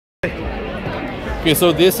Okay,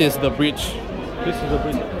 so this is the bridge. This is the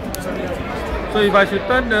bridge. So if I should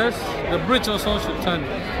turn this, the bridge also should turn.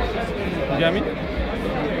 You get me?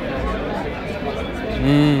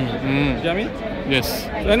 You get me? Yes.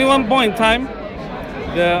 So any one point in time,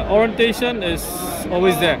 the orientation is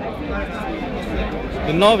always there.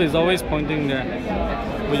 The north is always pointing there.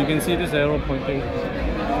 But you can see this arrow pointing.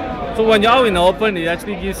 So when you're out in the open, it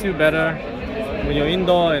actually gives you better. When you're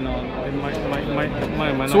indoor and all, it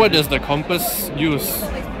might So what does the compass use?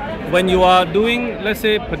 when you are doing, let's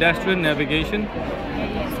say, pedestrian navigation,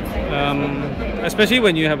 especially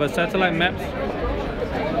when you have a satellite map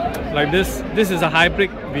like this is a hybrid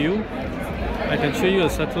view. I can show you a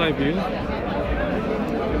satellite view.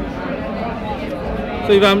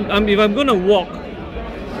 So if I'm going to walk,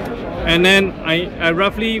 and then I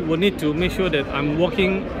roughly will need to make sure that I'm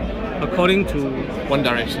walking according to One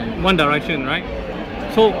direction. one direction, right?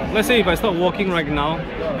 So let's say if I start walking right now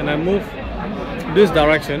and I move this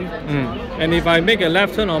direction, and if I make a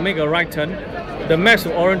left turn or make a right turn, the maps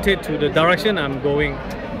will orientate to the direction I'm going.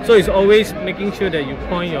 So it's always making sure that you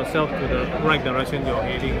point yourself to the right direction you're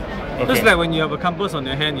heading. Okay. Just like when you have a compass on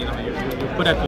your hand, you put that to